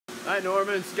Hi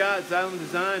Norman, Scott, Xylem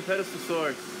Design, Pedestal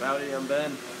Source. Howdy, I'm Ben.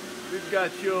 We've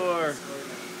got your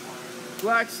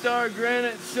Black Star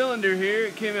granite cylinder here.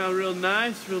 It came out real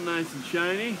nice and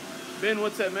shiny. Ben,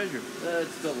 what's that measure?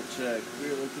 Let's double check.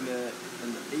 We're looking at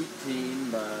an 18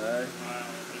 by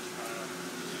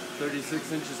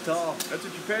 36 inches tall. That's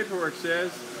what your paperwork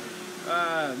says.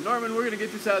 Norman, we're going to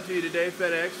get this out to you today,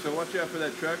 FedEx, so watch out for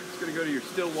that truck. It's going to go to your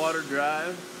Stillwater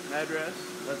Drive address.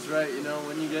 That's right. You know,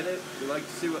 when you get it, we like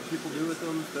to see what people do with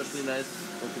them, especially nice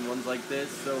looking ones like this.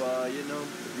 So, you know,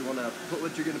 if you want to put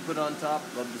what you're going to put on top,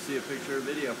 love to see a picture or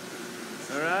video.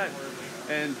 All right.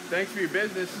 And thanks for your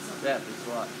business. Yeah, thanks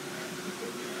a lot.